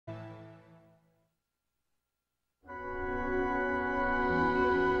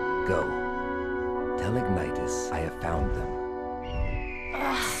Go. Tell Ignitus I have found them.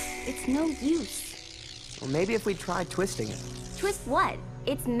 Ugh, it's no use. Well, maybe if we try twisting it. Twist what?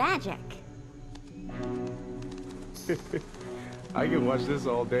 It's magic. I can watch this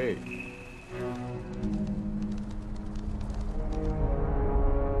all day.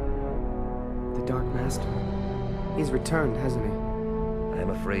 The Dark Master. He's returned, hasn't he? I am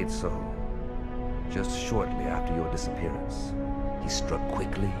afraid so. Just shortly after your disappearance, he struck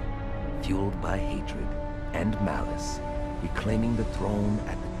quickly, fueled by hatred and malice, reclaiming the throne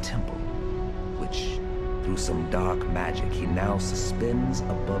at the temple, which, through some dark magic, he now suspends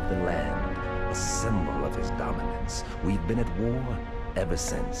above the land, a symbol of his dominance. We've been at war ever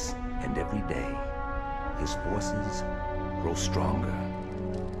since, and every day, his forces grow stronger,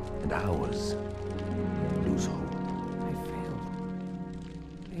 and ours lose hope.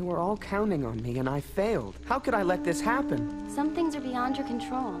 They were all counting on me, and I failed. How could I let this happen? Some things are beyond your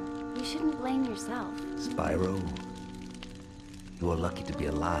control. You shouldn't blame yourself. Spyro, you are lucky to be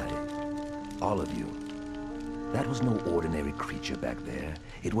alive. All of you. That was no ordinary creature back there.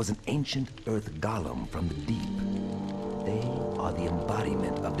 It was an ancient Earth golem from the deep. They are the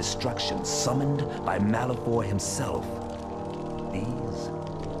embodiment of destruction summoned by Malefor himself. These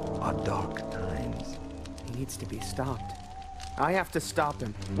are dark times. He needs to be stopped. I have to stop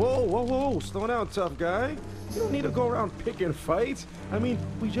him. Whoa, whoa, whoa, slow down, tough guy. You don't need to go around picking fights. I mean,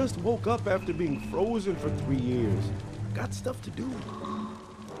 we just woke up after being frozen for 3 years. Got stuff to do.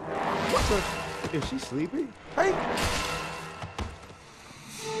 What the? Is she sleeping? Hey!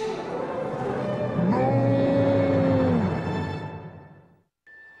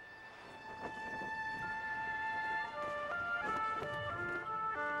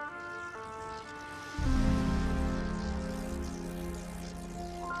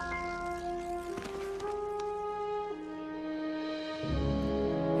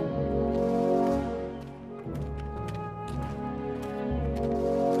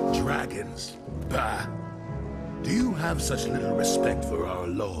 Dragons? Bah! Do you have such little respect for our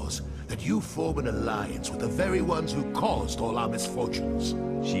laws that you form an alliance with the very ones who caused all our misfortunes?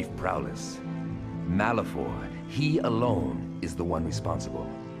 Chief Prowless, Malefor, he alone is the one responsible.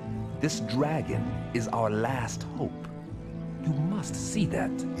 This dragon is our last hope. You must see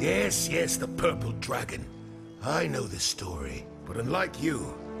that. Yes, yes, the purple dragon. I know this story, but unlike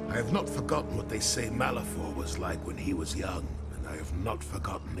you, I have not forgotten what they say Malefor was like when he was young. I have not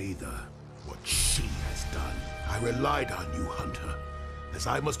forgotten either what she has done. I relied on you, Hunter, as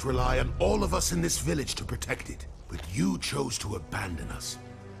I must rely on all of us in this village to protect it. But you chose to abandon us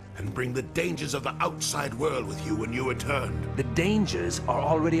and bring the dangers of the outside world with you when you returned. The dangers are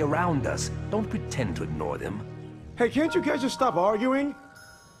already around us. Don't pretend to ignore them. Hey, can't you guys just stop arguing?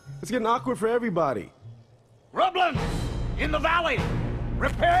 It's getting awkward for everybody. Rublin! In the valley!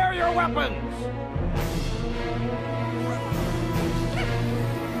 Repair your weapons!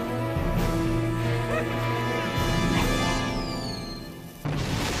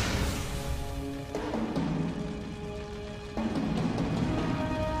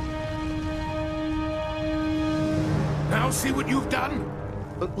 Now see what you've done?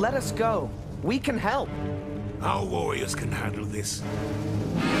 But let us go. We can help. Our warriors can handle this.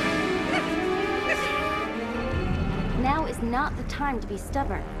 Now is not the time to be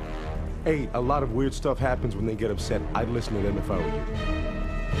stubborn. Hey, a lot of weird stuff happens when they get upset. I'd listen to them if I were you.